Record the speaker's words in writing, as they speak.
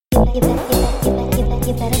You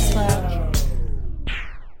better slouch.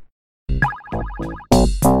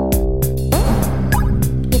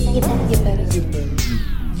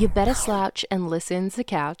 You better slouch and listen to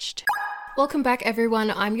Couched. Welcome back, everyone.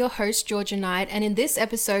 I'm your host, Georgia Knight, and in this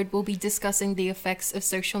episode, we'll be discussing the effects of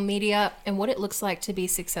social media and what it looks like to be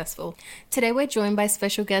successful. Today, we're joined by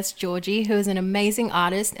special guest Georgie, who is an amazing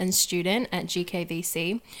artist and student at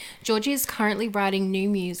GKVC. Georgie is currently writing new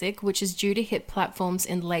music, which is due to hit platforms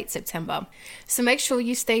in late September. So make sure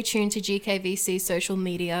you stay tuned to GKVC social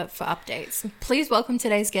media for updates. Please welcome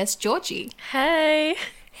today's guest, Georgie. Hey.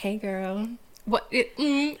 Hey, girl. Every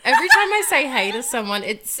time I say hey to someone,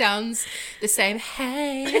 it sounds the same.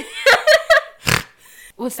 Hey.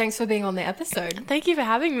 Well, thanks for being on the episode. Thank you for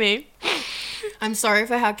having me. I'm sorry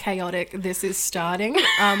for how chaotic this is starting.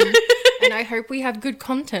 And I hope we have good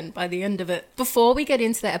content by the end of it. Before we get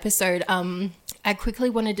into the episode, I quickly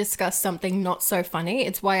want to discuss something not so funny.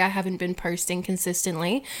 It's why I haven't been posting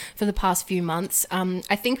consistently for the past few months.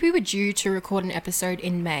 I think we were due to record an episode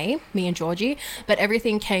in May, me and Georgie, but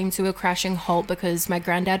everything came to a crashing halt because my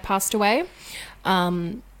granddad passed away.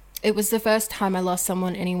 It was the first time I lost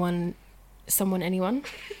anyone.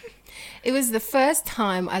 It was the first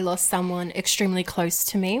time I lost someone extremely close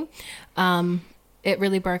to me. It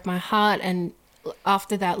really broke my heart, and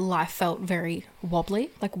after that, life felt very wobbly,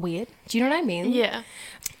 like weird. Do you know what I mean? Yeah.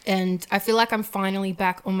 And I feel like I'm finally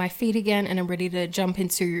back on my feet again and I'm ready to jump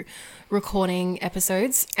into recording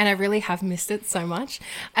episodes, and I really have missed it so much.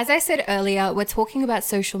 As I said earlier, we're talking about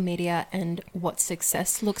social media and what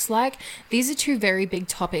success looks like. These are two very big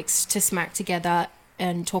topics to smack together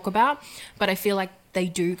and talk about, but I feel like they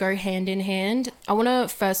do go hand in hand. I want to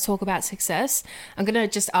first talk about success. I'm going to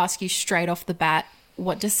just ask you straight off the bat,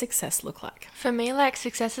 what does success look like? For me, like,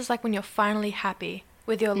 success is like when you're finally happy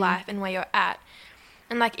with your life and where you're at.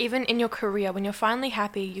 And like, even in your career, when you're finally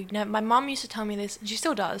happy, my mom used to tell me this, and she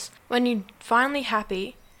still does. When you're finally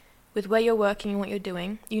happy with where you're working and what you're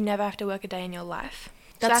doing, you never have to work a day in your life.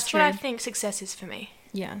 That's true. What I think success is for me.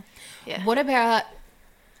 Yeah. Yeah. What about,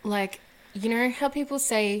 like, you know how people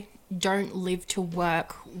say, don't live to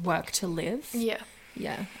work, work to live? Yeah.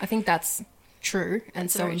 Yeah. I think that's true and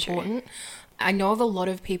That's so very true. important. I know of a lot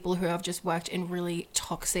of people who have just worked in really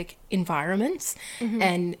toxic environments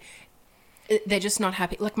and they're just not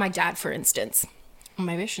happy. Like my dad, for instance. Or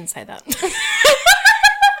maybe I shouldn't say that.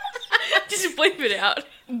 Just bleep it out.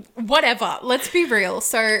 Whatever. Let's be real.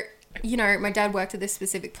 So, you know, my dad worked at this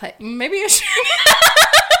specific place. Maybe I should.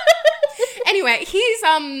 Anyway, he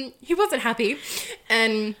wasn't happy.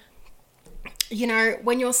 And, you know,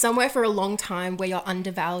 when you're somewhere for a long time where you're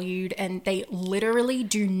undervalued and they literally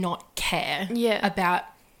do not care about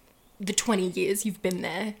the 20 years you've been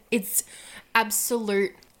there, it's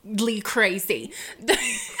absolutely crazy.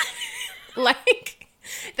 Like,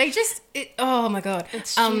 oh my God.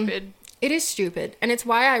 It's stupid. It is stupid. And it's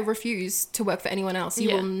why I refuse to work for anyone else.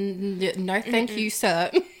 You will, no, thank you,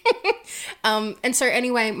 sir. And so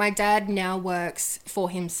anyway, my dad now works for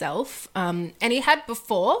himself. And he had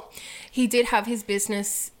before. He did have his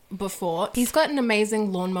business before. He's got an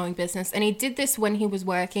amazing lawn mowing business. And he did this when he was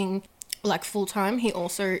working like full time. He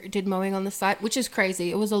also did mowing on the side, which is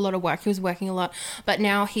crazy. It was a lot of work. He was working a lot. But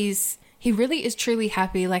now he really is truly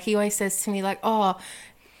happy. Like he always says to me, like, oh,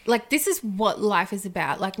 like this is what life is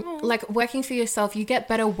about. Like working for yourself, you get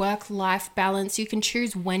better work-life balance. You can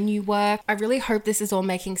choose when you work. I really hope this is all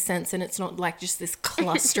making sense and it's not like just this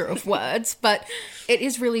cluster of words, but it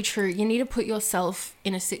is really true. You need to put yourself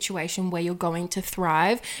in a situation where you're going to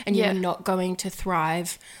thrive and you're not going to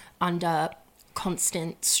thrive under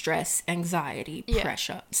constant stress, anxiety,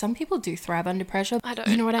 pressure. Some people do thrive under pressure. I don't.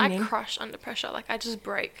 You know what I mean? I crush under pressure. Like, I just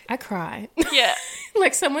break. I cry. Yeah.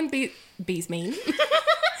 Like someone bees mean.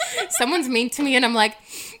 Someone's mean to me and I'm like,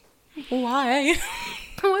 why?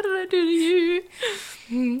 What did I do to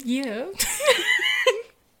you? Yeah.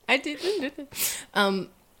 I didn't.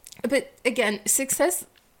 But again, success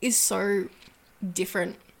is so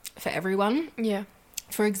different for everyone. Yeah.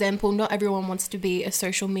 For example, not everyone wants to be a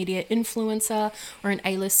social media influencer or an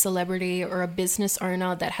A-list celebrity or a business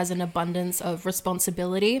owner that has an abundance of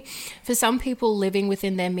responsibility. For some people, living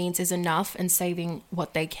within their means is enough and saving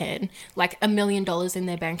what they can. Like $1 million in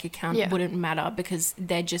their bank account wouldn't matter because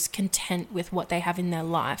they're just content with what they have in their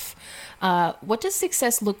life. What does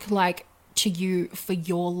success look like to you for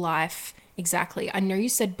your life exactly? I know you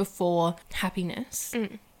said before happiness,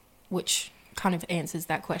 which kind of answers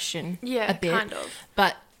that question a bit. Kind of.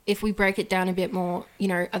 But if we break it down a bit more, you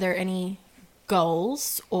know, are there any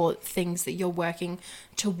goals or things that you're working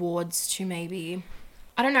towards to maybe,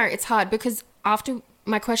 I don't know, it's hard because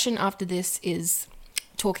my question after this is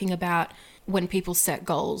talking about when people set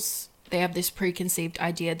goals, they have this preconceived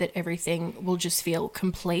idea that everything will just feel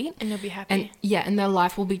complete. And you'll be happy. And yeah, and their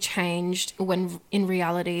life will be changed, when in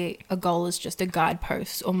reality, a goal is just a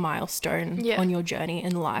guidepost or milestone on your journey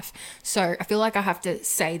in life. So I feel like I have to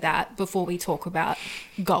say that before we talk about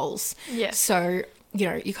goals. Yeah. So, you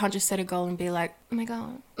know, you can't just set a goal and be like, oh my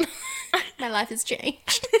God, my life has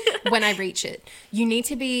changed when I reach it. You need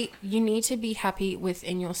to be happy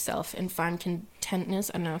within yourself and find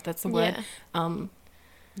contentness. I don't know if that's the word.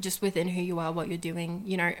 Just within who you are, what you're doing,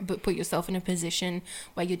 you know, but put yourself in a position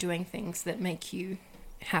where you're doing things that make you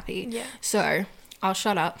happy. Yeah. So I'll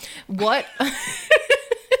shut up. What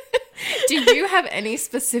do you have any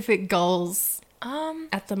specific goals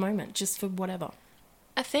at the moment, just for whatever?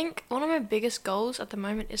 I think one of my biggest goals at the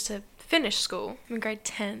moment is to finish school. I'm in grade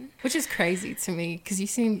 10. Which is crazy to me because you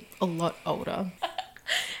seem a lot older.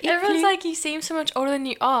 Everyone's like, you seem so much older than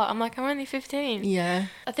you are. I'm like, I'm only 15. Yeah.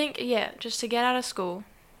 I think, just to get out of school.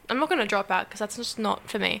 I'm not going to drop out because that's just not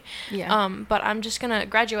for me. Yeah. But I'm just going to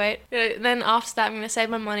graduate. Then after that, I'm going to save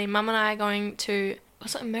my money. Mum and I are going to,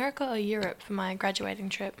 was it America or Europe for my graduating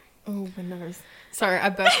trip? Oh, my nose. Sorry, I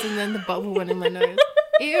burst and then the bubble went in my nose.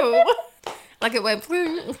 Ew. Like it went,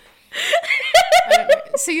 I don't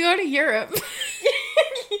know. So you go to Europe.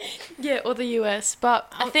 Yeah, or the US.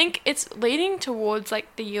 But I think it's leading towards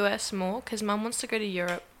like the US more because Mum wants to go to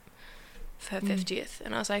Europe for her 50th.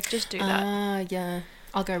 And I was like, just do that. Yeah.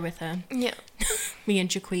 I'll go with her. Yeah. Me and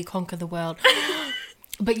Jaquie conquer the world.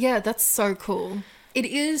 But yeah, that's so cool.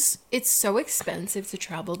 It's so expensive to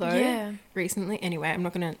travel though. Yeah. Recently. Anyway, I'm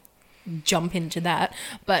not going to jump into that.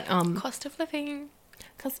 But cost of living.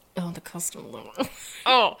 The cost of living.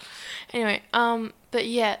 Oh. Anyway, but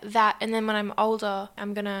yeah, that, and then when I'm older,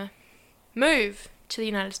 I'm going to move to the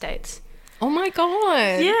United States. Oh my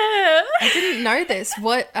God. Yeah. I didn't know this.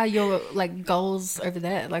 What are your like goals over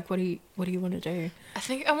there? Like what do you want to do? I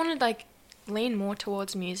think I want to like lean more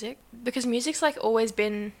towards music because music's like always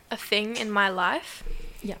been a thing in my life.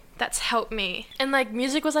 Yeah. That's helped me. And like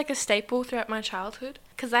music was like a staple throughout my childhood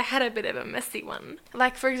because I had a bit of a messy one.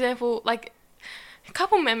 Like for example, like a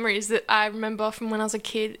couple memories that I remember from when I was a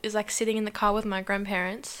kid is like sitting in the car with my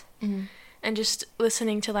grandparents and just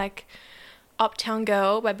listening to like Uptown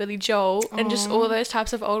Girl by Billy Joel and just all those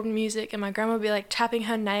types of old music, and my grandma would be like tapping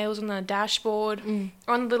her nails on the dashboard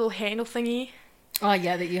or on the little handle thingy. Oh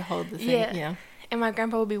yeah, that you hold the thing. Yeah. And my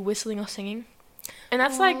grandpa would be whistling or singing. And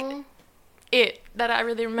that's like it that I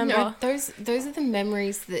really remember. No, those are the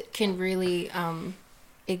memories that can really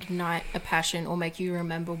ignite a passion or make you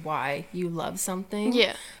remember why you love something.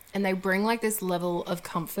 Yeah. And they bring like this level of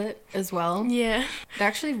comfort as well. Yeah. They're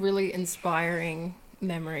actually really inspiring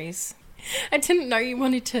memories. I didn't know you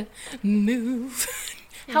wanted to move.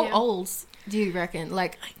 How old do you reckon?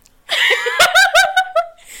 Like,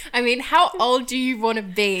 I mean, how old do you want to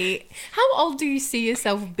be? How old do you see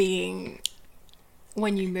yourself being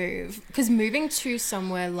when you move? Because moving to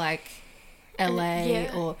somewhere like LA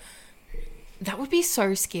or... That would be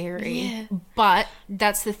so scary. Yeah. But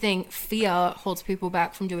that's the thing. Fear holds people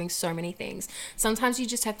back from doing so many things. Sometimes you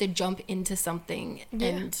just have to jump into something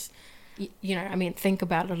and... You know, I mean, think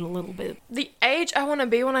about it a little bit. The age I want to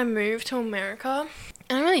be when I move to America,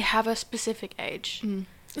 I don't really have a specific age.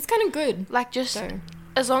 It's kind of good. Like, just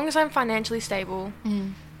as long as I'm financially stable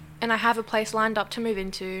and I have a place lined up to move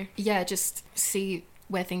into. Yeah, just see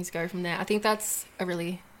where things go from there. I think that's a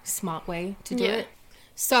really smart way to do it.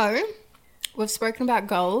 So, we've spoken about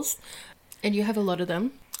goals, and you have a lot of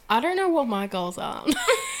them. I don't know what my goals are.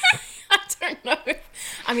 I don't know.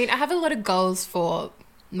 I mean, I have a lot of goals for...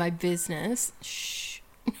 my business. Shh.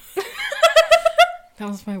 That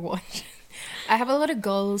was my watch. I have a lot of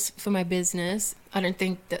goals for my business. I don't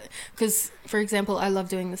think that... Because, for example, I love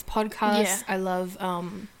doing this podcast. Yeah. I love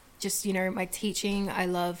just, you know, my teaching. I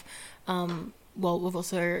love... we're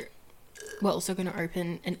also going to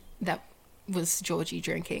open... And that was Georgie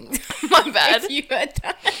drinking. My bad. If you heard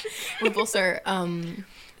that. We've also...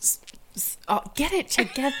 get it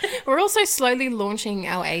together. We're also slowly launching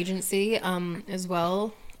our agency as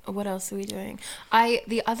well. What else are we doing?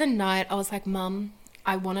 The other night I was like, Mum,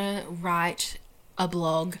 I want to write a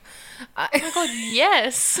blog. Oh my God,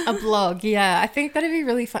 yes. A blog, yeah. I think that'd be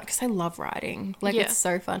really fun because I love writing. Like, it's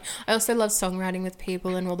so fun. I also love songwriting with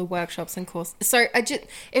people and all the workshops and courses. So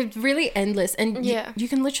it's really endless. And you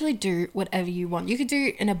can literally do whatever you want. You could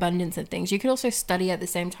do an abundance of things. You could also study at the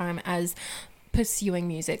same time as pursuing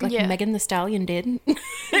music, like Megan Thee Stallion did. Really?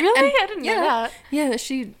 I didn't know that. Yeah,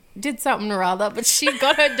 she did something or other, but she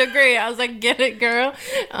got her degree. I was like, get it, girl.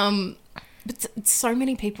 But so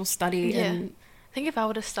many people study. And I think if I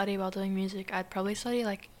were to study while doing music, I'd probably study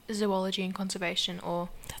like zoology and conservation or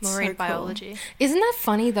That's marine so cool. biology. Isn't that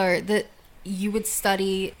funny though that you would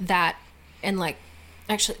study that and like,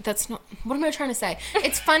 actually that's not, what am I trying to say?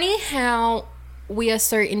 It's funny how we are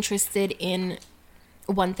so interested in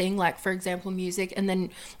one thing, like for example music, and then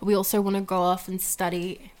we also want to go off and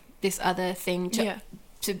study this other thing.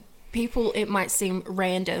 To people it might seem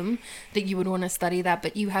random that you would want to study that,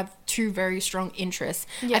 but you have two very strong interests.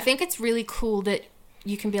 I think it's really cool that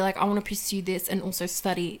you can be like, I want to pursue this and also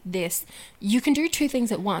study this. You can do two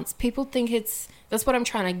things at once. People think that's what I'm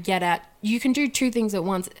trying to get at. You can do two things at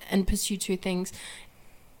once and pursue two things,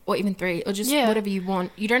 or even three, or just whatever you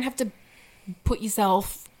want. You don't have to put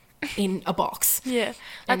yourself in a box. Yeah.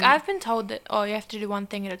 Like, and I've been told that, oh, you have to do one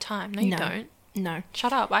thing at a time. No, you don't. No.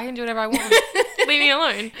 Shut up. I can do whatever I want. Leave me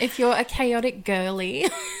alone. If you're a chaotic girly,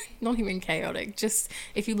 not even chaotic, just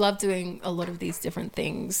if you love doing a lot of these different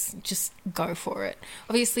things, just go for it.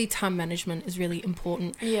 Obviously, time management is really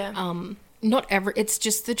important. Yeah. It's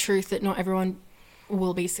just the truth that not everyone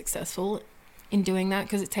will be successful in doing that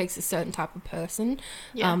because it takes a certain type of person.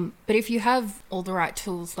 But if you have all the right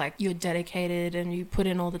tools, like you're dedicated and you put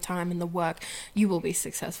in all the time and the work, you will be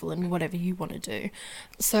successful in whatever you want to do.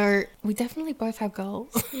 So we definitely both have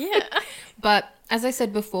goals. Yeah. But as I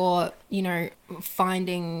said before,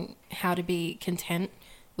 finding how to be content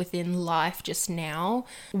within life just now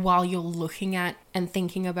while you're looking at and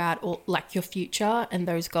thinking about like your future and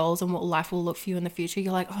those goals and what life will look for you in the future,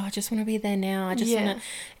 you're like, oh, I just want to be there now. I just want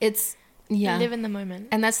to, live in the moment.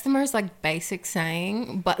 And that's the most like basic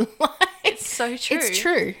saying, but like it's so true.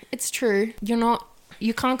 It's true.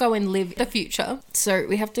 You can't go and live the future. So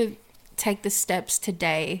we have to take the steps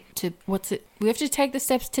today we have to take the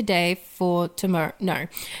steps today for tomorrow. No,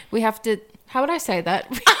 we have to, how would I say that?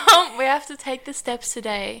 We have to take the steps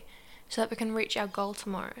today so that we can reach our goal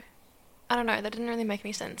tomorrow. I don't know, that didn't really make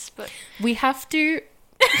any sense, but we have to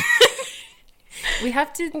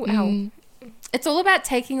it's all about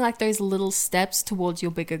taking like those little steps towards your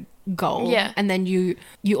bigger goal. Yeah. And then you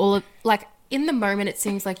all like in the moment it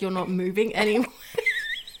seems like you're not moving anywhere.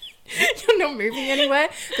 You're not moving anywhere.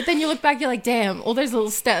 But then you look back, you're like, damn, all those little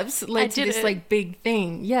steps led to this like big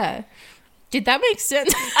thing. Yeah. Did that make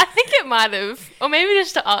sense? I think it might have. Or maybe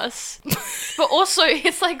just to us. But also,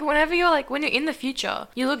 it's like whenever when you're in the future,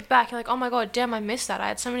 you look back, you're like, oh my God, damn, I missed that. I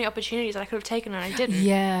had so many opportunities that I could have taken and I didn't.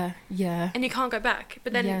 Yeah. And you can't go back.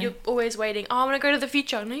 But then you're always waiting, oh, I want to go to the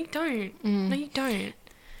future. No, you don't. No, you don't.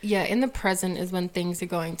 Yeah, in the present is when things are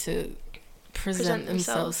going to present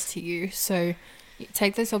themselves to you. So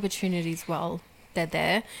take those opportunities while they're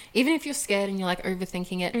there. Even if you're scared and you're like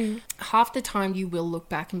overthinking it, half the time you will look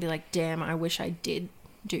back and be like, damn, I wish I did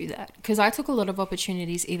do that. Because I took a lot of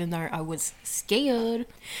opportunities even though I was scared.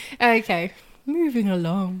 Okay, moving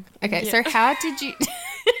along. Okay, so how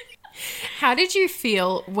did you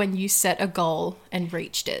feel when you set a goal and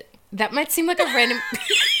reached it? That might seem like a random...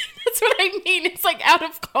 That's what I mean. It's like out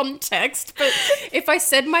of context. But if I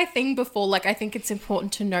said my thing before, like I think it's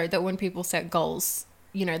important to note that when people set goals,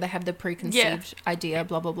 they have the preconceived idea,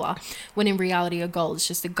 blah, blah, blah. When in reality, a goal is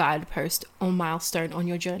just a guidepost or milestone on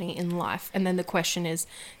your journey in life. And then the question is,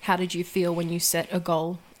 how did you feel when you set a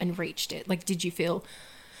goal and reached it? Like, did you feel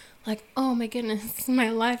like, oh my goodness, my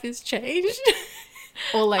life has changed?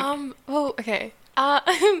 Or like... okay.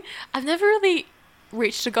 I've never really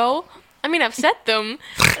reached a goal. I mean, I've set them.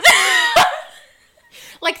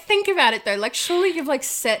 Like, think about it though. Like, surely you've like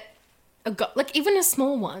set a goal, like even a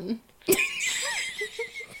small one.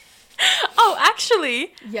 Oh,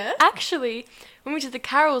 actually. Yeah? Actually, when we did the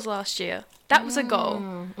carols last year, that was a goal.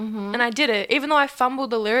 Mm-hmm. And I did it. Even though I fumbled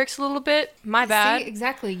the lyrics a little bit. My bad. See,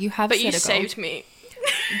 exactly. You have but set a goal. But you saved me.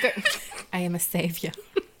 I am a savior.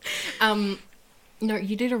 No,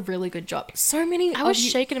 you did a really good job. I was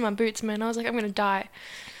shaking in my boots, man. I was like, I'm going to die.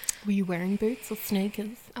 Were you wearing boots or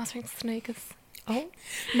sneakers? I was wearing sneakers. Oh.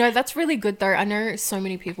 No, that's really good though. I know so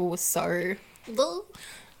many people were so...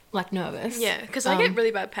 like nervous. Yeah, because I get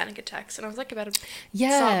really bad panic attacks and I was like about to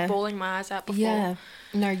start bawling my eyes out before. Yeah.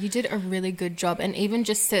 No, you did a really good job. And even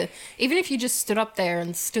if you just stood up there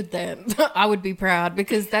and stood there, I would be proud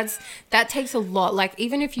because that takes a lot. Like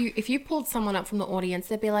even if you pulled someone up from the audience,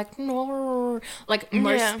 they'd be like, no. Like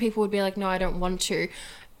most people would be like, no, I don't want to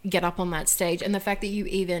get up on that stage. And the fact that you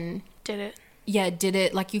even... did it. Yeah, did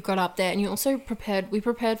it. Like you got up there and you also prepared. We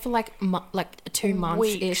prepared for like 2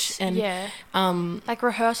 months-ish. And like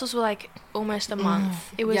rehearsals were like almost a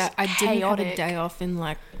month. It was I didn't have a day off in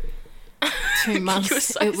like 2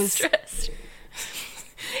 months. You were so stressed.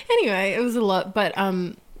 Anyway, it was a lot. But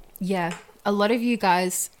a lot of you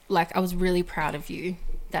guys, like I was really proud of you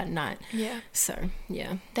that night. Yeah. So,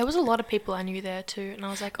 yeah. There was a lot of people I knew there too. And I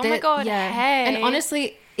was like, oh my God, yeah. hey. And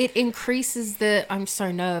honestly, it increases the, I'm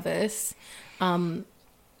so nervous. But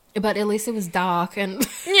at least it was dark and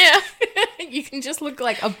yeah. you can just look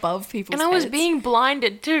like above people's And I was heads. being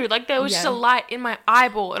blinded too. Like there was just a light in my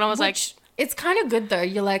eyeball and I was like, it's kind of good though.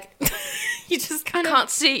 You're like, you just kind of can't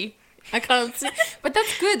see. I can't see. But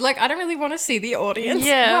that's good. Like, I don't really want to see the audience.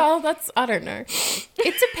 Yeah. Well, that's, I don't know.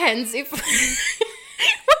 It depends if... What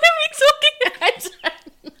are we talking about?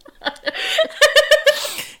 I don't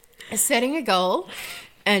know. Setting a goal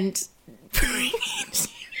and...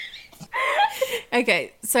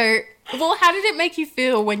 Okay, so... Well, how did it make you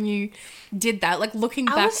feel when you did that? Like, looking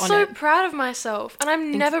back on it. I was so proud of myself. And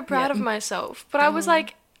I'm never proud of myself. But I was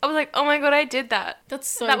like, oh my God, I did that. That's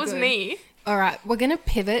so That was good. me. All right, we're going to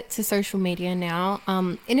pivot to social media now.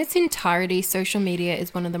 In its entirety, social media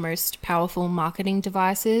is one of the most powerful marketing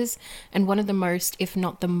devices and one of the most, if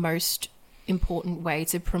not the most important way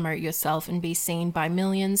to promote yourself and be seen by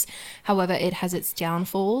millions. However, it has its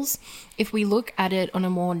downfalls. If we look at it on a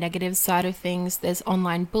more negative side of things, there's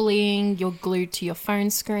online bullying, you're glued to your phone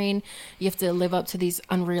screen, you have to live up to these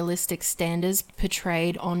unrealistic standards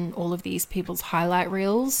portrayed on all of these people's highlight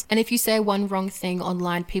reels. And if you say one wrong thing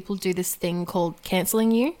online, people do this thing called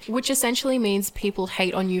canceling you, which essentially means people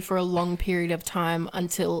hate on you for a long period of time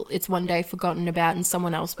until it's one day forgotten about and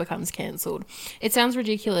someone else becomes cancelled. It sounds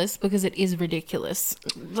ridiculous because it is ridiculous.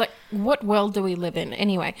 Like, what world do we live in?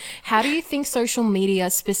 Anyway, how do you think social media,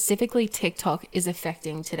 specifically TikTok, is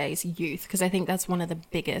affecting today's youth? Because I think that's one of the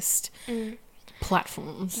biggest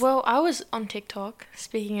platforms. Well, I was on TikTok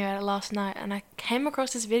speaking about it last night and I came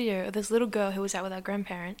across this video of this little girl who was out with her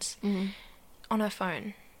grandparents on her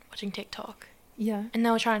phone watching TikTok. Yeah. And they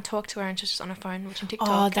were trying to talk to her and she was just on her phone watching TikTok.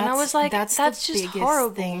 Oh, and I was like, that's the just biggest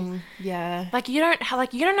horrible. thing. Yeah. Like you don't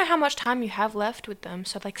know how much time you have left with them,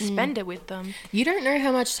 so like spend it with them. You don't know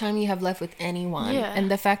how much time you have left with anyone. Yeah. And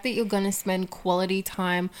the fact that you're going to spend quality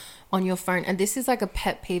time on your phone, and this is like a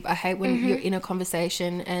pet peeve. I hate when you're in a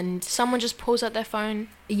conversation and Someone just pulls out their phone.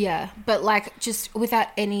 yeah, but like just without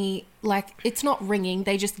any, like, it's not ringing,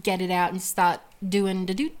 they just get it out and start doing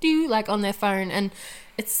the do like on their phone. And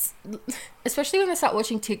it's, especially when they start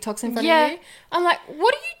watching TikToks in front of you, I'm like,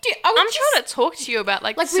 what do you do? I'm trying to talk to you about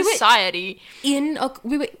like society.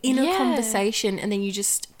 We were in a conversation and then you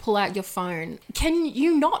just pull out your phone. Can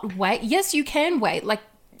you not wait? Yes, you can wait. Like,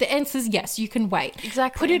 the answer is yes, you can wait.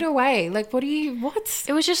 Exactly. Put it away. Like, what?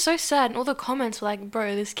 It was just so sad. And all the comments were like,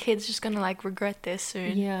 bro, this kid's just going to like regret this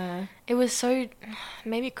soon. Yeah. It was so,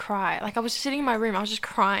 made me cry. Like I was sitting in my room, I was just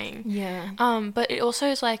crying. Yeah. But it also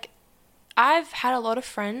is like, I've had a lot of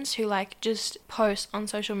friends who like just post on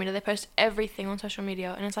social media. They post everything on social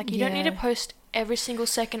media. And it's like, you don't need to post every single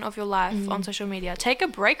second of your life on social media. Take a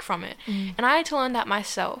break from it. And I had to learn that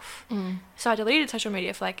myself. So I deleted social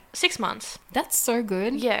media for like 6 months. That's so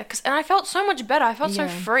good. Yeah, and I felt so much better. I felt so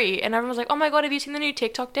free. And everyone was like, oh my God, have you seen the new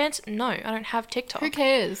TikTok dance? No, I don't have TikTok. Who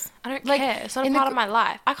cares? I don't care. It's not a part of my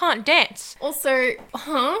life. I can't dance. Also,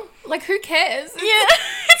 like, who cares? Yeah,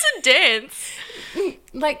 it's a dance.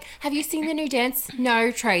 Like, have you seen the new dance?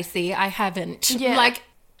 No, Tracy, I haven't. Yeah. Like,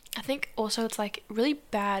 I think also it's like really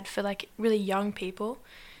bad for like really young people.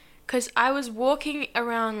 Because I was walking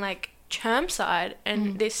around like Chermside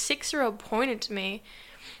and this 6-year-old pointed to me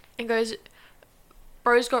and goes,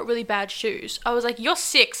 bro's got really bad shoes. I was like, you're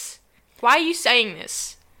 6. Why are you saying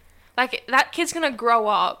this? Like, that kid's going to grow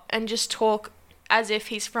up and just talk as if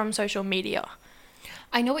he's from social media.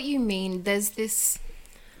 I know what you mean. There's this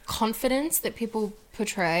confidence that people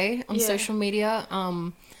portray on social media.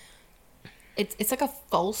 It's like a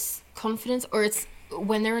false confidence, or it's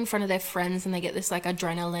when they're in front of their friends and they get this like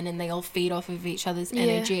adrenaline and they all feed off of each other's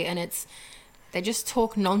energy, and they just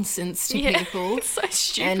talk nonsense to people. It's so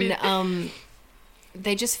stupid. And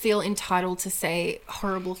they just feel entitled to say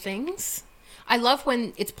horrible things. I love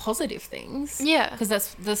when it's positive things. Yeah. Because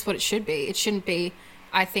that's what it should be. It shouldn't be,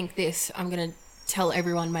 I think this, I'm going to tell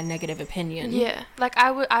everyone my negative opinion. Yeah. Like,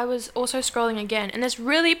 I was also scrolling again, and this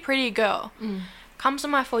really pretty girl comes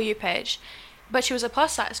on my For You page, but she was a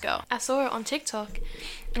plus size girl. I saw her on TikTok,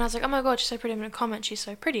 and I was like, oh my God, she's so pretty. I'm going to comment, she's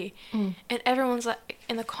so pretty. And everyone's like,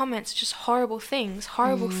 in the comments, just horrible things.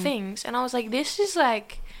 And I was like, this is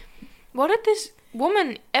like, what did this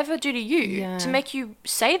woman ever do to you to make you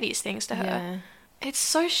say these things to her? Yeah. It's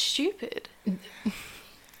so stupid.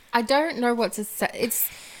 I don't know what to say.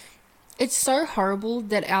 It's so horrible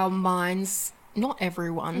that our minds, not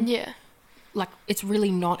everyone. Yeah. Like, it's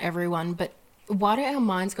really not everyone, but why do our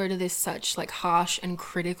minds go to this such like harsh and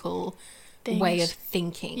critical way of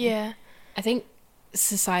thinking? Yeah. I think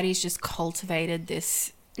society's just cultivated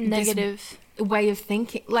this Negative. way of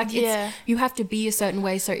thinking. Like, you have to be a certain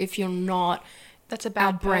way. So if you're not, that's a bad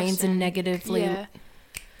our brains person. are negatively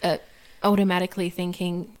automatically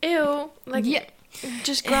thinking. Ew. Like,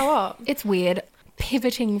 just grow up. It's weird.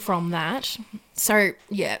 Pivoting from that. So,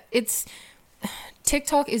 yeah,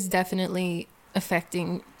 TikTok is definitely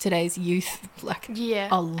affecting today's youth, like,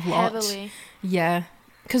 a lot. Heavily. Yeah.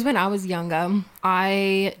 Because when I was younger,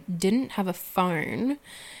 I didn't have a phone,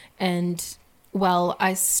 and, well,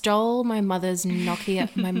 I stole my mother's Nokia.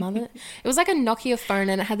 It was like a Nokia phone,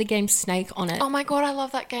 and it had the game Snake on it. Oh my God, I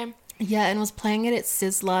love that game. Yeah, and I was playing it at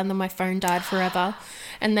Sizzler, and then my phone died forever.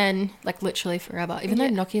 And then, like, literally forever. Even though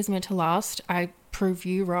Nokia's meant to last, I prove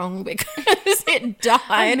you wrong because it died.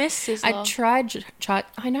 I miss Sizzler. I tried.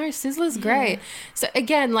 I know, Sizzler's great. So,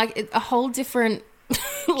 again, like, a whole different...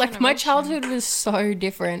 like, my childhood was so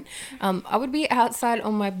different. I would be outside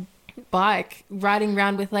on my bike riding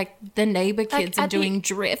around with, like, the neighbor kids and doing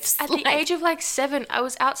drifts. At the age of, like, 7, I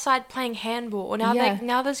was outside playing handball.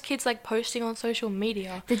 Now there's kids, like, posting on social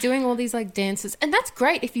media. They're doing all these, like, dances. And that's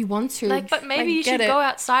great if you want to. Like, but maybe you should go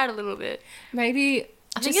outside a little bit. Maybe...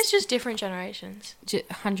 I think it's just different generations.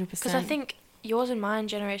 100%. Because I think yours and mine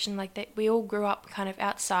generation, like, we all grew up kind of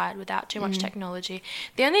outside without too much technology.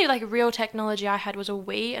 The only, like, real technology I had was a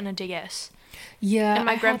Wii and a DS. Yeah. And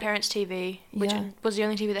my grandparents' TV, which was the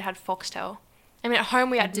only TV that had Foxtel. I mean, at home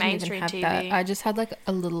we had mainstream TV. That. I just had, like,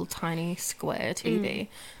 a little tiny square TV.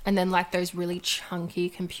 And then, like, those really chunky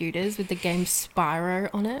computers with the game Spyro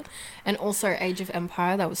on it. And also Age of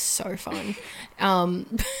Empire. That was so fun.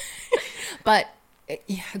 But...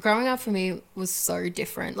 yeah, growing up for me was so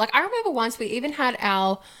different. Like, I remember once we even had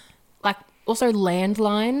our, like, also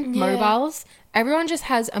landline mobiles. Everyone just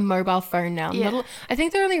has a mobile phone now. Yeah. I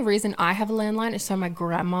think the only reason I have a landline is so my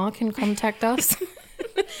grandma can contact us.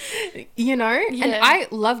 You know? Yeah. And I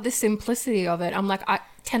love the simplicity of it. I'm like,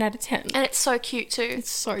 10 out of 10. And it's so cute too. It's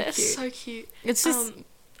so cute. It's so cute. It's just...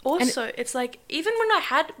 also, it's like, even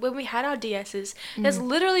when we had our DSs, there's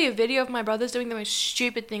literally a video of my brothers doing the most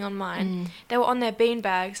stupid thing on mine. They were on their bean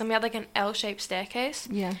bags, and we had, like, an L-shaped staircase.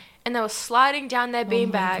 Yeah. And they were sliding down their bean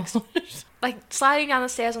bags. Like, sliding down the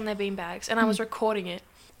stairs on their bean bags, and I was recording it.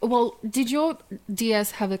 Well, did your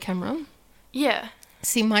DS have a camera? Yeah.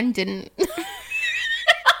 See, mine didn't.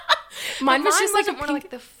 Mine was just, like, one of, like,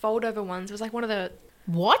 the fold-over ones. It was, like, one of the...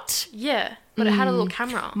 What? Yeah, but it had a little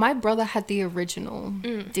camera. My brother had the original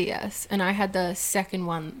DS, and I had the second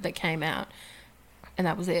one that came out, and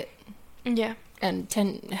that was it. Yeah. And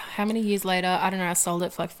how many years later, I don't know, I sold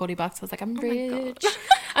it for like $40. I was like, I'm rich.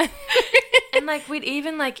 And, like, we'd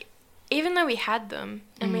even, like, even though we had them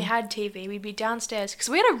and we had TV, we'd be downstairs because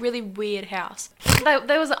we had a really weird house.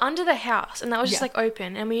 There was under the house, and that was just like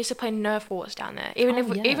open, and we used to play Nerf Wars down there.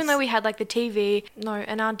 Even though we had, like, the TV,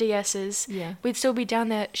 and our DSs, we'd still be down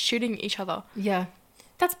there shooting each other. Yeah,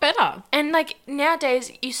 that's better. And, like,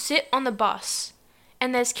 nowadays you sit on the bus,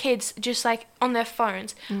 and there's kids just, like, on their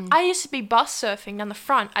phones. I used to be bus surfing down the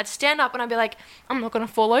front. I'd stand up and I'd be like, I'm not gonna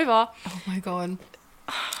fall over. Oh my God.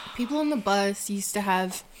 People on the bus used to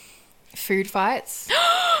have food fights.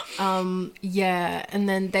 Yeah, and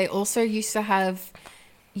then they also used to have,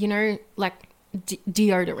 you know, like,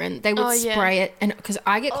 deodorant. They would spray it, and because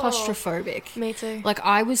I get claustrophobic. Me too. Like,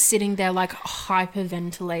 I was sitting there, like,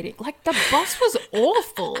 hyperventilating. Like, the bus was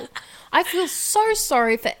awful. I feel so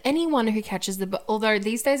sorry for anyone who catches the bus, although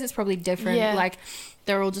these days it's probably different. Like,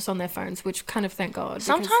 they're all just on their phones, which kind of, thank God.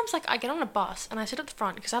 Sometimes, like, I get on a bus and I sit at the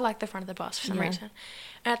front because I like the front of the bus for some reason.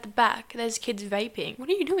 And at the back, there's kids vaping. What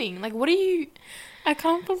are you doing? Like, what are you... I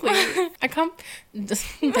can't believe...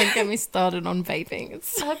 Don't get me started on vaping.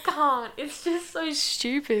 I can't. It's just so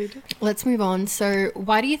stupid. Let's move on. So,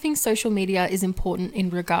 why do you think social media is important in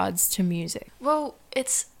regards to music? Well,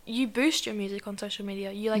 you boost your music on social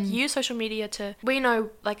media. You, like, use social media to... We know,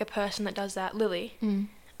 like, a person that does that, Lily.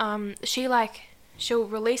 She'll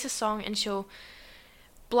release a song and she'll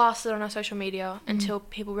blast it on her social media until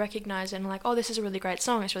people recognize it and, like, oh, this is a really great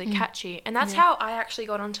song. It's really catchy. And that's how I actually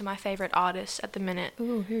got onto my favourite artist at the minute.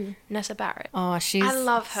 Ooh, who? Nessa Barrett. Oh, I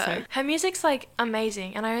love her. Her music's, like,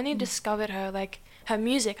 amazing. And I only discovered her, like, her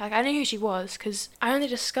music. Like, I knew who she was because I only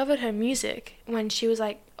discovered her music when she was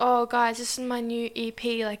like, oh, guys, this is my new EP.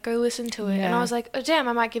 Like, go listen to it. And I was like, oh, damn,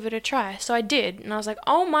 I might give it a try. So I did. And I was like,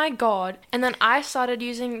 oh, my God. And then I started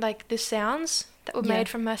using, like, the sounds that were made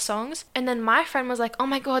from her songs, and then my friend was like, oh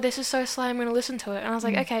my God, this is so slow, I'm gonna listen to it. And I was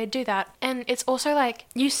like, okay, do that. And it's also like,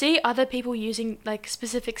 you see other people using, like,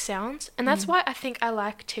 specific sounds, and that's why I think I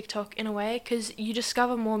like TikTok in a way, because you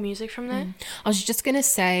discover more music from there. I was just gonna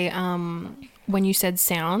say, when you said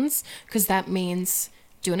sounds, because that means,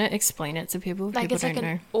 do you want to explain it to people? Like, people it's like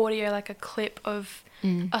an audio, like a clip of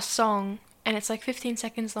a song and it's like 15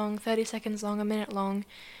 seconds long, 30 seconds long, a minute long,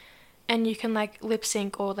 and you can like lip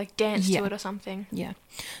sync or like dance to it or something. Yeah.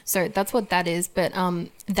 So that's what that is. But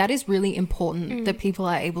that is really important that people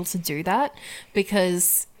are able to do that,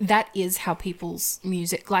 because that is how people's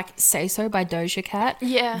music, like Say So by Doja Cat,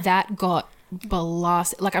 that got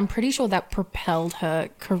blasted. Like, I'm pretty sure that propelled her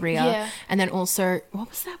career. Yeah. And then also, what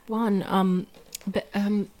was that one?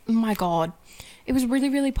 Oh my God. It was really,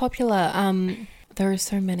 really popular. There are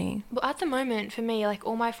so many. But at the moment, for me, like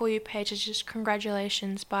all my For You page is just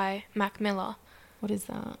Congratulations by Mac Miller. What is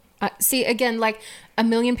that? See, again, like a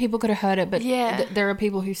million people could have heard it, but there are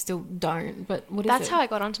people who still don't. But what is That's it? how I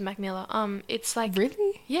got onto Mac Miller. It's like...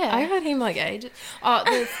 Really? Yeah. I heard him like ages. Oh,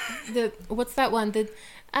 the what's that one?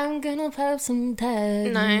 I'm gonna pop some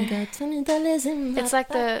tags. No. Got $20 in my It's like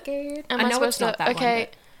pocket. Am I I know supposed it's not to... that Okay,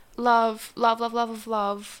 one, love, love, love, love,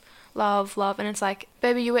 love, love, love. And it's like,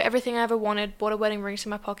 baby, you were everything I ever wanted. Bought a wedding ring to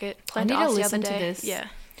my pocket. Planned to I need to ask the listen other to day. this. Yeah.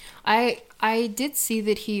 I did see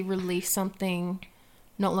that he released something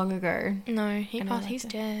not long ago. No, And I liked he's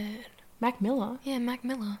it. dead. Mac Miller. Yeah, Mac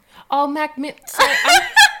Miller. Oh, Mac Miller.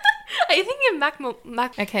 Are you thinking of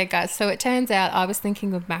Mac? Okay, guys. So it turns out I was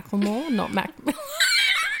thinking of Macklemore, not Mac Miller.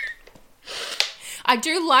 I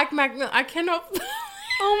do like Mac Miller. I cannot.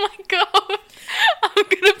 Oh my God. I'm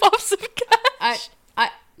gonna pop some cash.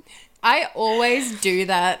 I always do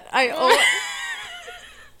that.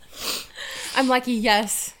 I'm like,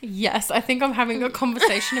 yes. I think I'm having a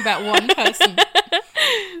conversation about one person.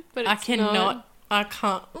 But I cannot. Not. I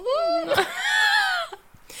can't.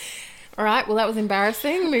 All right. Well, that was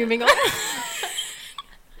embarrassing. Moving on.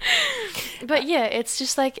 But yeah, it's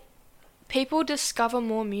just like people discover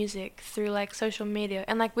more music through like social media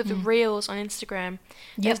and like with reels on Instagram.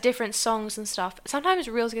 There's different songs and stuff. Sometimes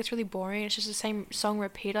reels gets really boring. It's just the same song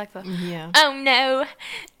repeated, like the oh no,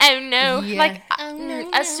 Yeah. like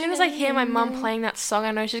as soon as I hear my mum playing that song,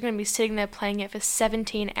 I know she's gonna be sitting there playing it for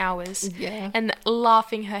 17 hours and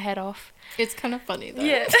laughing her head off. It's kind of funny though.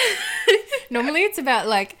 Yeah. Normally it's about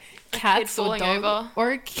like cats or falling dog over.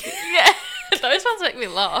 or a kid. Yeah. Those ones make me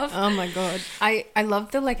laugh. Oh my God. I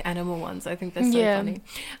love the like animal ones. I think they're so funny.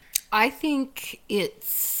 I think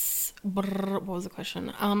it's... What was the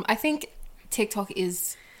question? I think TikTok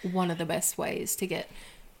is one of the best ways to get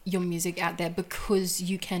your music out there, because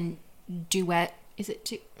you can duet.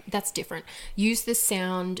 That's different. Use the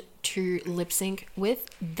sound to lip sync with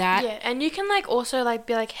that. Yeah, and you can like also like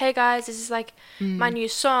be like, hey guys, this is like my new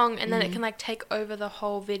song, and then it can like take over the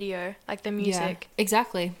whole video, like the music. Yeah,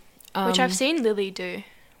 exactly. Which I've seen Lily do,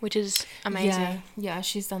 which is amazing. Yeah,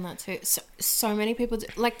 she's done that too. So many people do,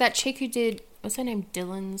 like that chick who did, what's her name,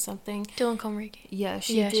 Dylan something. Dylan Conrique. Yeah,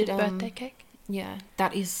 she did Birthday Cake. Yeah,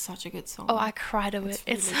 that is such a good song. Oh, I cried to it.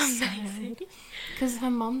 It's amazing. Because her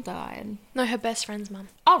mum died. No, her best friend's mum.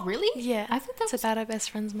 Oh, really? Yeah, I think that's about her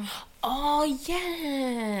best friend's mum. Oh,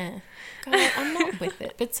 yeah. God, I'm not with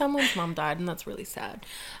it. But someone's mum died, and that's really sad.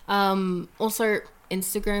 Also,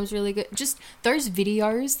 Instagram's really good. Just those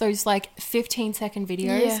videos, those like 15-second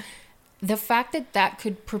videos. Yeah. The fact that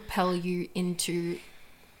could propel you into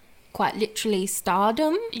quite literally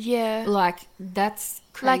stardom. Yeah. Like, that's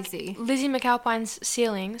crazy. Like Lizzie McAlpine's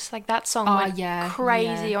Ceilings, like that song went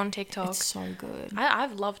crazy on TikTok. It's so good.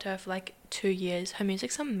 I've loved her for like 2 years. Her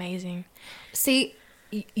music's amazing. See,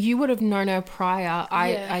 you would have known her prior.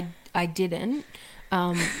 I didn't.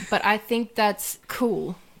 But I think that's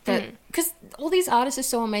cool. Because all these artists are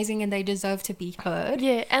so amazing and they deserve to be heard.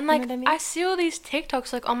 Yeah, and like you know what I mean? I see all these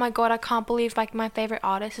TikToks like, oh my God, I can't believe like my favorite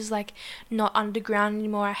artist is like not underground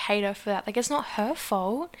anymore. I hate her for that. Like, it's not her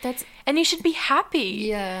fault. And you should be happy.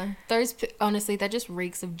 Yeah, honestly, that just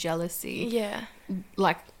reeks of jealousy. Yeah.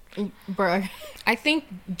 Like, bro, I think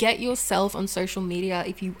get yourself on social media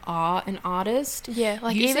if you are an artist. Yeah,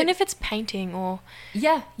 like even if it's painting or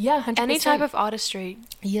 100%. any type of artistry.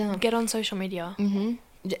 Yeah, get on social media.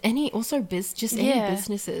 Any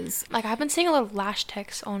businesses. Like, I've been seeing a lot of lash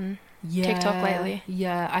techs on TikTok lately.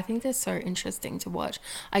 Yeah, I think they're so interesting to watch.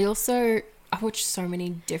 I watch so many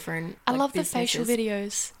different I love businesses. the facial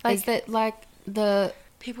videos. Like, is that like the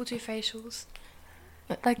people do facials?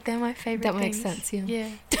 Like, they're my favorite That things. makes sense, yeah.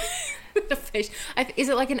 Yeah. The face. Is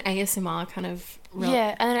it like an ASMR kind of...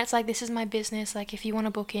 Yeah, and then it's like, this is my business. Like, if you want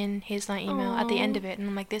to book in, here's my email at the end of it. And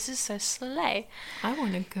I'm like, this is so slay. I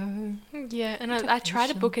want to go. Yeah, and I tried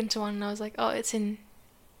to book into one, and I was like, oh, it's in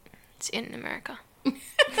America.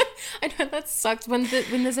 I know, that sucks when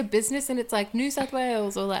there's a business and it's like New South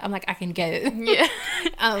Wales, or like, I'm like, I can go. Yeah.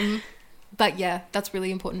 But yeah, that's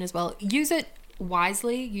really important as well. Use it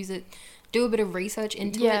wisely. Do a bit of research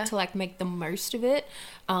into it to like make the most of it.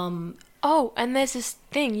 Oh, and there's this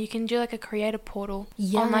thing. You can do like a creator portal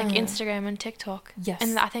on like Yeah. Instagram and TikTok. Yes.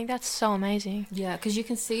 And I think that's so amazing. Yeah, because you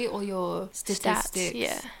can see all your statistics.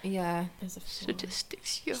 yeah. Yeah. There's a floor.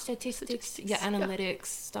 Statistics. Yeah. Statistics. Yeah, analytics,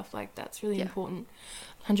 stuff like that's really Yeah. important.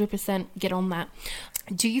 100% get on that.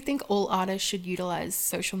 Do you think all artists should utilize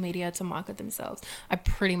social media to market themselves? I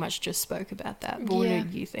pretty much just spoke about that. But Yeah.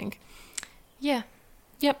 what do you think? Yeah.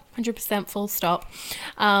 Yep, 100% full stop.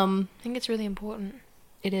 I think it's really important.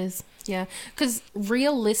 It is, yeah. Because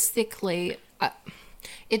realistically,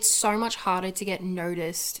 it's so much harder to get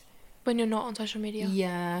noticed. When you're not on social media.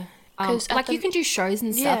 Yeah. 'Cause at like the- you can do shows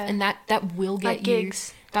and stuff, Yeah. and that will get Like you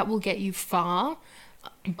gigs. that will get you far.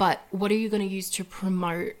 But what are you going to use to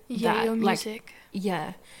promote Yeah, that? your Like, music.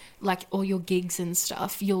 yeah, like all your gigs and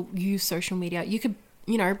stuff. You'll use social media. You could,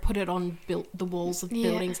 put it on the walls of Yeah.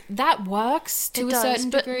 buildings. That works to It a does, certain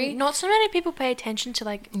but degree. not so many people pay attention to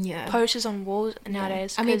like Yeah. posters on walls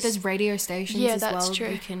nowadays. I mean, 'cause- there's radio stations Yeah, as that's well. true.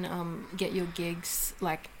 You can get your gigs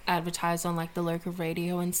like advertised on like the local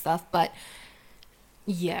radio and stuff. But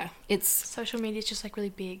yeah, it's social media is just like really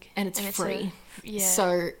big and it's free. Yeah.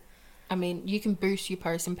 So, I mean, you can boost your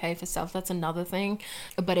posts and pay for stuff. That's another thing,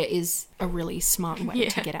 but it is a really smart way to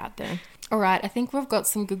Yeah. get out there. All right, I think we've got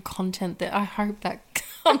some good content there. I hope that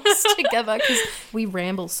comes together because we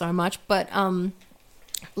ramble so much. But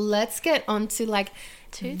let's get on to like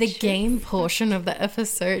the game portion of the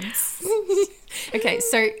episodes. Okay,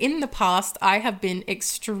 so in the past, I have been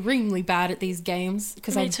extremely bad at these games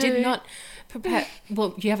because Me I too. did not prepare.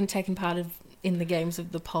 Well, you haven't taken part in the games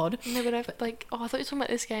of the pod. No, but I've like, I thought you were talking about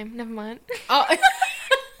this game. Never mind. Oh.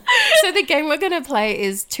 So the game we're going to play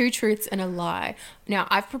is 2 truths and a lie. Now,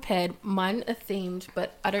 I've prepared. Mine are themed,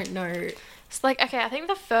 but I don't know. It's like, okay, I think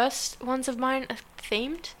the first ones of mine are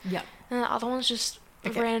themed, Yeah. and the other one's just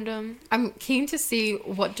Okay. random. I'm keen to see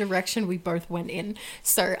what direction we both went in.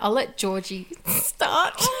 So I'll let Georgie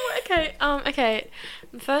start. Oh, okay. Okay.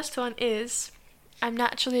 The first one is, I'm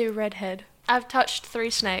naturally a redhead. I've touched 3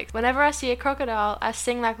 snakes. Whenever I see a crocodile, I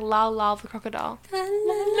sing like La La the crocodile. La,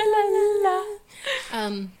 la, la, la,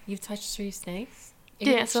 la. You've touched 3 snakes? Do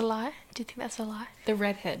you think that's a lie? Do you think that's a lie? The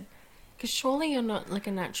redhead. Because surely you're not like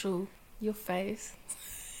a natural... Your face.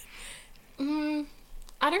 I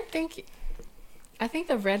don't think... I think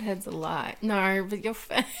the redhead's a lie. No, but your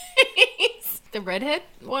face. The redhead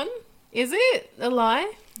one? Is it a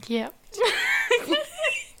lie? Yep.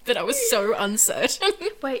 But I was so uncertain.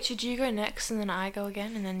 Wait, should you go next and then I go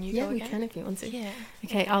again and then you Yeah, go we again? can if you want to. Yeah.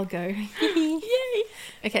 Okay, I'll go. Yay!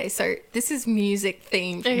 Okay, so this is music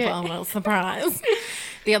themed. Okay. Well, surprise.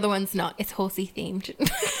 The other one's not. It's horsey themed.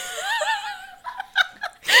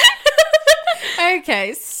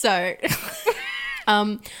 Okay, so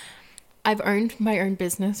I've owned my own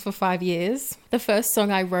business for 5 years. The first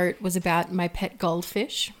song I wrote was about my pet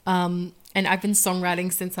goldfish. And I've been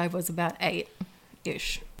songwriting since I was about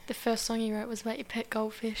 8-ish. The first song you wrote was about your pet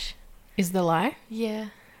goldfish. Is the lie? Yeah.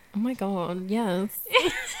 Oh my god, yes.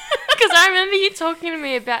 Because I remember you talking to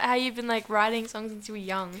me about how you've been like writing songs since you were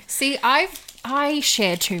young. See, I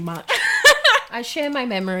share too much. I share my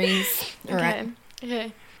memories. All right.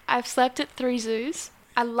 Okay. I've slept at 3 zoos.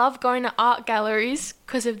 I love going to art galleries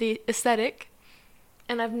because of the aesthetic.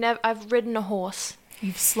 And I've ridden a horse.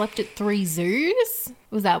 You've slept at 3 zoos?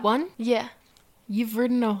 Was that one? Yeah. You've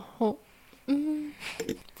ridden a horse.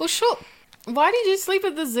 Well, sure. Why did you sleep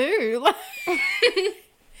at the zoo?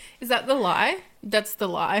 Is that the lie? That's the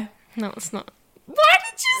lie. No, it's not. Why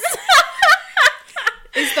did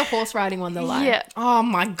you... Is the horse riding one the lie? Yeah. Oh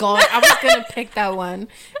my god, I was going to pick that one.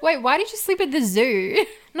 Wait, why did you sleep at the zoo?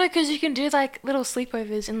 No, because you can do like little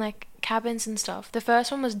sleepovers in like cabins and stuff. The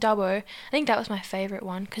first one was Dubbo. I think that was my favourite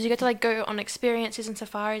one because you get to like go on experiences and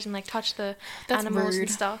safaris and like touch the That's animals rude.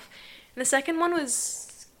 and stuff. And the second one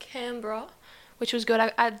was Canberra, which was good.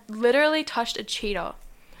 I literally touched a cheetah.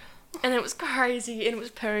 And it was crazy and it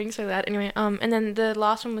was purring so loud. Anyway, and then the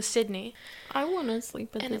last one was Sydney. I want to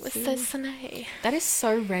sleep at And the it was zoo. so sunny. That is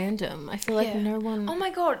so random. I feel like Yeah. no one... Oh my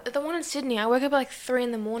god, the one in Sydney, I woke up at like 3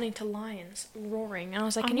 a.m. to lions roaring. And I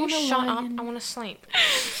was like, I can you want a shut up? lion. I want to sleep.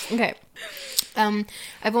 Okay.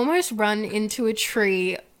 I've almost run into a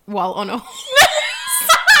tree while on a horse.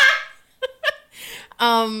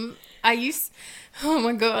 Oh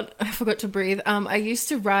my god, I forgot to breathe. I used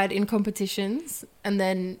to ride in competitions and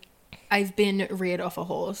then I've been reared off a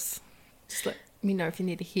horse. Just let me know if you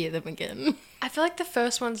need to hear them again. I feel like the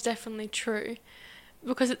first one's definitely true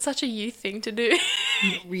because it's such a youth thing to do.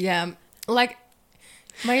 Yeah. Like,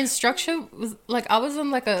 my instructor was, like, I was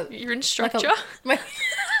on like a... Your like instructor? my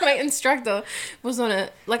my instructor was on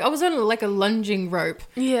I was on like a lunging rope.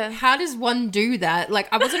 Yeah. How does one do that?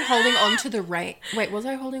 Like I wasn't holding on to the rein. Wait, was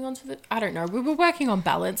I holding on to the? I don't know. We were working on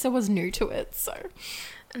balance. I was new to it, so.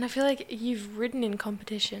 And I feel like you've ridden in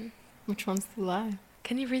competition. Which one's the lie?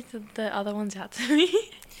 Can you read the other ones out to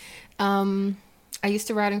me? I used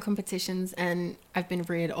to ride in competitions and I've been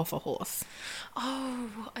reared off a horse.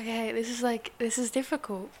 Oh, okay. This is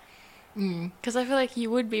difficult. Because I feel like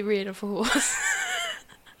you would be reared off a horse.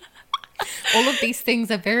 All of these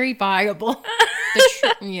things are very viable.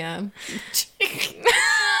 Yeah.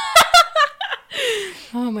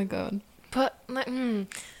 Oh my god. But like,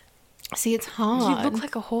 See, it's hard. you look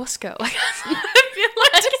like a horse girl. Like, I feel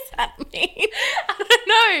like, What does that mean? I don't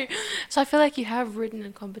know. So I feel like you have ridden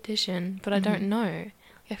in competition, but I don't know.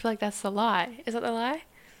 I feel like that's the lie. Is that the lie?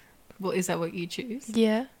 Well, is that what you choose?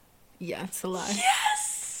 Yeah. Yeah, it's a lie.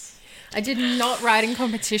 Yes. I did not ride in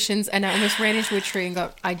competitions, and I almost ran into a tree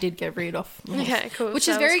and I did get reared off. A horse, Okay, cool. which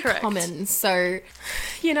So is that was very correct. common. So,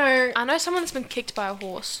 you know, I know someone that's been kicked by a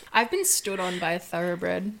horse. I've been stood on by a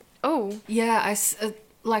thoroughbred. Oh. Yeah,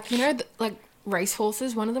 like, you know, like race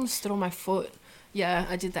horses, one of them stood on my foot. Yeah,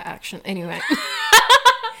 I did the action. Anyway.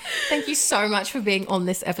 Thank you so much for being on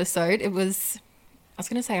this episode. I was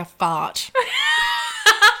going to say a fart.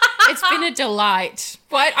 It's been a delight.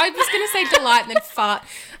 What? I was going to say delight and then fart.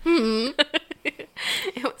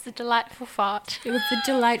 It was a delightful fart. It was a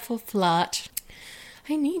delightful flirt.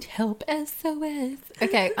 I need help. SOS.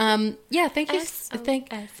 Okay. Yeah. Thank you.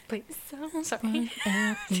 please. Sorry.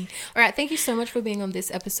 All right. Thank you so much for being on this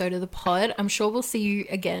episode of the pod. I'm sure we'll see you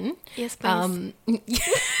again. Yes, please.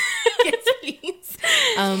 Yes, please.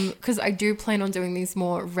 Because I do plan on doing these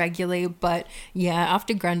more regularly. But yeah,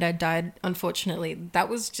 after Granddad died, unfortunately, that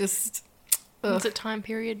was just. It's a time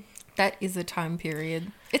period. That is a time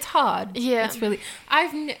period. It's hard. Yeah. It's really.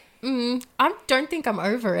 I don't think I'm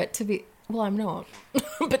over it, to be. Well, I'm not.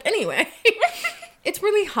 But anyway, it's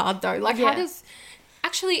really hard though. Like, how does.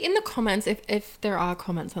 Actually, in the comments, if there are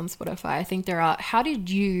comments on Spotify, I think there are. How did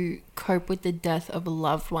you cope with the death of a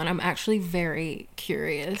loved one? I'm actually very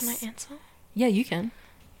curious. Can I answer? Yeah, you can.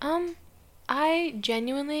 I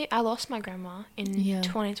lost my grandma in Yeah.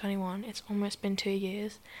 2021. It's almost been 2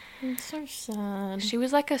 years. It's so sad. She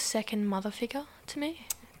was like a second mother figure to me.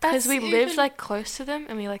 Because we lived like close to them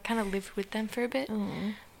and we like kind of lived with them for a bit.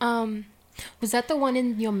 Was that the one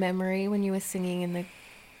in your memory when you were singing in the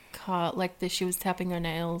car, like she was tapping her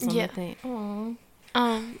nails on the thing? Oh.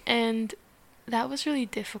 And that was really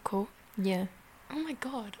difficult. Yeah. Oh my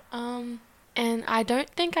god. And I don't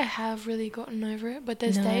think I have really gotten over it, but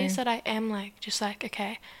there's days that I am like, just like,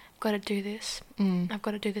 okay, I've got to do this. I've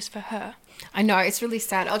got to do this for her. I know, it's really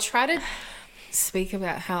sad. I'll try to speak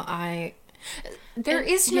about how there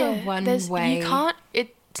is no one way. You can't,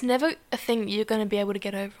 it's never a thing you're going to be able to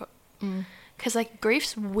get over. Because, like,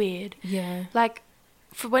 grief's weird. Yeah. Like,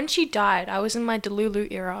 for when she died, I was in my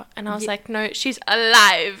Delulu era, and I was like, no, she's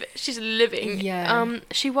alive. She's living. Yeah.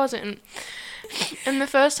 She wasn't. And the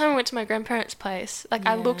first time I went to my grandparents' place, like,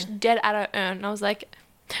 I looked dead at her urn, and I was like,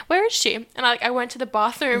 where is she? And I went to the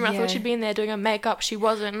bathroom, and I thought she'd be in there doing her makeup. She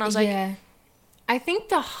wasn't. And I was like... Yeah. I think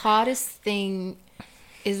the hardest thing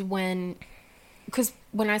is because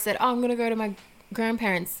when I said, I'm going to go to my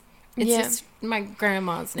grandparents, it's just my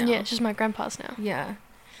grandma's now. Yeah, it's just my grandpa's now. Yeah.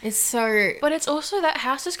 It's so... But it's also, that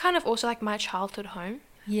house is kind of also like my childhood home.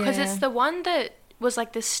 Yeah. Because it's the one that was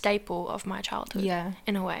like the staple of my childhood. Yeah.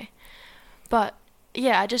 In a way. But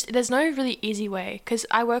yeah, there's no really easy way. Because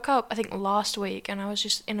I woke up, I think, last week and I was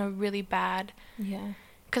just in a really bad... Yeah.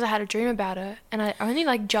 Because I had a dream about her and I only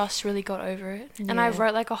like just really got over it. Yeah. And I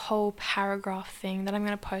wrote like a whole paragraph thing that I'm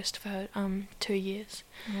going to post for 2 years.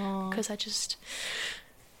 Because I just...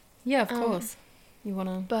 Yeah, of course. You want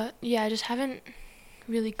to... But yeah, I just haven't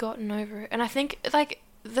really gotten over it. And I think like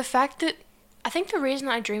the fact that... I think the reason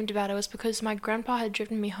I dreamed about it was because my grandpa had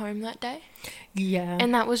driven me home that day. Yeah.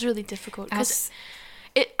 And that was really difficult. Because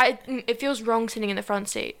it feels wrong sitting in the front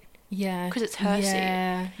seat. Yeah. Because it's her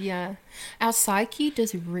seat. Yeah. Our psyche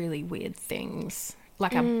does really weird things.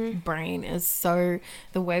 Like our brain is so...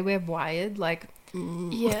 The way we're wired, like...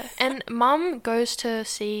 Yeah. And Mum goes to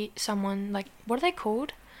see someone, like... What are they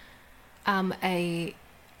called? A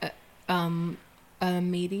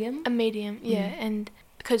medium. A medium, yeah. And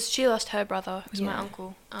because she lost her brother, who's my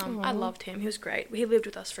uncle. I loved him. He was great. He lived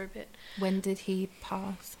with us for a bit. When did he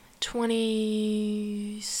pass?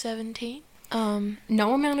 2017.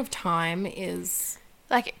 No amount of time is...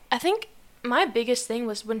 Like, I think my biggest thing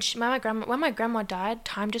was when my grandma died,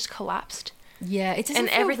 time just collapsed. Yeah, it doesn't and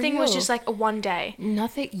feel everything real. was just like a one day.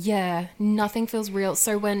 Nothing feels real.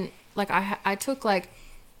 So when, like, I took, like...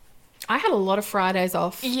 I had a lot of Fridays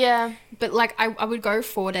off. Yeah. But, like, I would go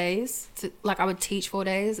 4 days. I would teach 4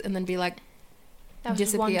 days and then be, like, That was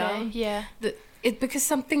disappear. 1 day. Yeah. Because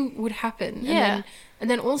something would happen. Yeah. And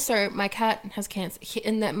then also my cat has cancer,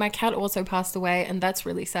 and that my cat also passed away, and that's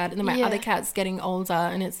really sad. And then my other cat's getting older,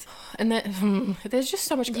 and there's just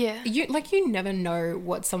so much. Yeah. You never know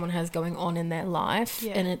what someone has going on in their life,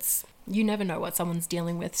 Yeah. and you never know what someone's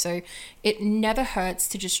dealing with. So it never hurts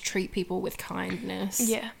to just treat people with kindness.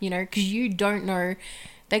 Yeah. You know, because you don't know,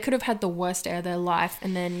 they could have had the worst day of their life,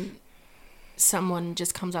 and then someone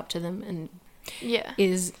just comes up to them and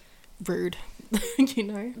is rude. You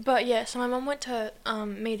know. But yeah, so my mum went to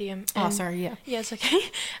medium. Oh, sorry. Yeah. Yeah, it's okay.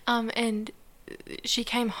 And she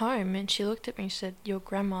came home and she looked at me and she said, "Your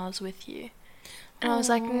grandma's with you." And I was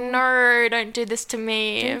like, "No, don't do this to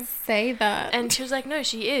me." Don't say that. And she was like, "No,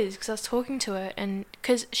 she is," because I was talking to her, and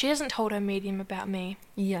because she hasn't told her medium about me.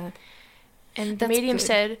 Yeah. And the That's medium good.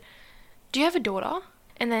 said, "Do you have a daughter?"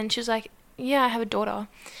 And then she was like, "Yeah, I have a daughter."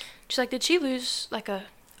 She's like, "Did she lose like a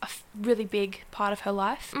really big part of her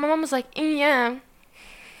life?" My mum was like, "Yeah,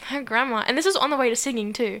 her grandma." And this was on the way to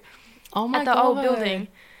singing too. Oh my at the God. old building,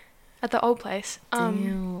 at the old place.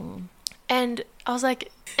 Damn. And I was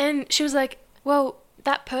like, and she was like, "Well,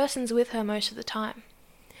 that person's with her most of the time."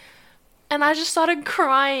 And I just started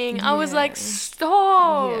crying. I was like, Yeah.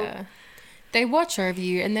 "Stop." Yeah. They watch over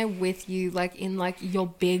you and they're with you, like, in, like, your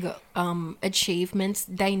big achievements.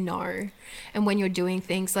 They know. And when you're doing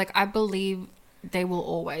things, like, I believe they will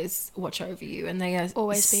always watch over you, and they are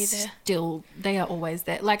Always be there. They are always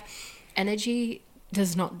there. Like, energy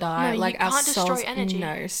does not die. No, like, you our can't destroy souls, energy.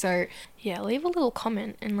 no. So, Yeah, leave a little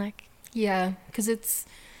comment and like yeah, because it's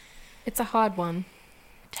a hard one.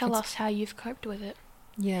 tell us how you've coped with it.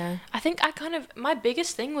 Yeah. I think my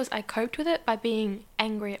biggest thing was I coped with it by being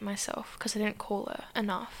angry at myself because I didn't call her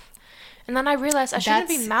enough. And then I realized I shouldn't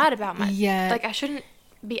be That's- mad about yeah. like I shouldn't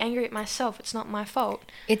be angry at myself. It's not my fault.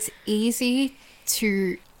 It's easy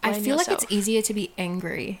to... I Blame feel like yourself. it's easier to be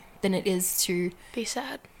angry than it is to... Be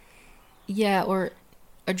sad. Yeah, or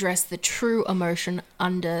address the true emotion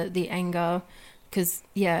under the anger. Because,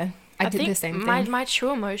 yeah, I did think the same thing. my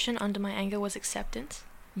true emotion under my anger was acceptance.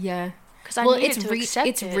 Yeah. Because I needed to accept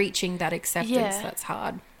it's it. reaching that acceptance Yeah. that's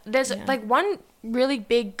hard. There's Yeah. like one really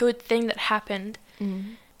big good thing that happened.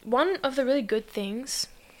 Mm. One of the really good things,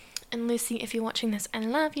 and Lucy, if you're watching this, I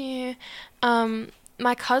love you.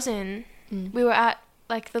 My cousin, we were at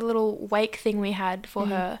like the little wake thing we had for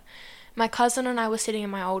her. My cousin and I were sitting in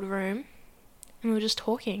my old room, and we were just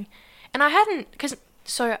talking. And I hadn't,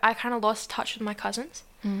 so I kind of lost touch with my cousins.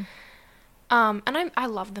 Mm. And I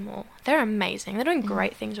love them all. They're amazing. They're doing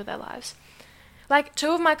great things with their lives. Like,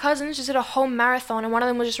 two of my cousins just did a whole marathon, and one of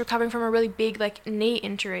them was just recovering from a really big, like, knee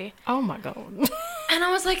injury. Oh, my God. And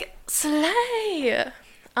I was like, slay!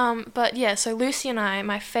 But yeah, so Lucy and I,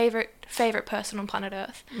 my favorite person on planet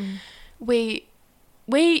Earth, we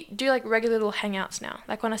do, like, regular little hangouts now.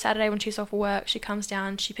 Like, on a Saturday when she's off work, she comes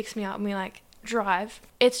down, she picks me up, and we, like, drive.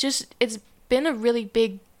 It's been a really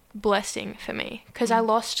big blessing for me, because I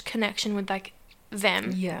lost connection with, like,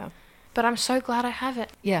 them. Yeah. But I'm so glad I have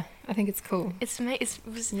it. Yeah, I think it's cool.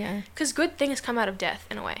 Yeah. Because good things come out of death,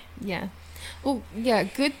 in a way. Yeah. Well, yeah,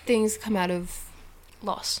 good things come out of...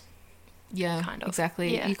 Loss. Yeah, Kind of.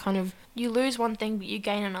 Exactly. Yeah. You lose one thing, but you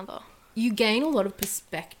gain another. You gain a lot of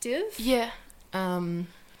perspective. Yeah.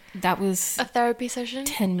 That was A therapy session.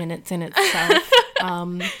 10 minutes in itself.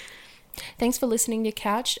 Thanks for listening to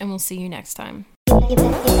Couched, and we'll see you next time. You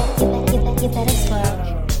better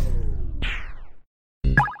slouch.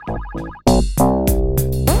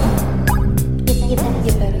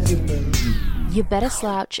 You better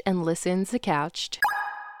slouch and listen to Couched.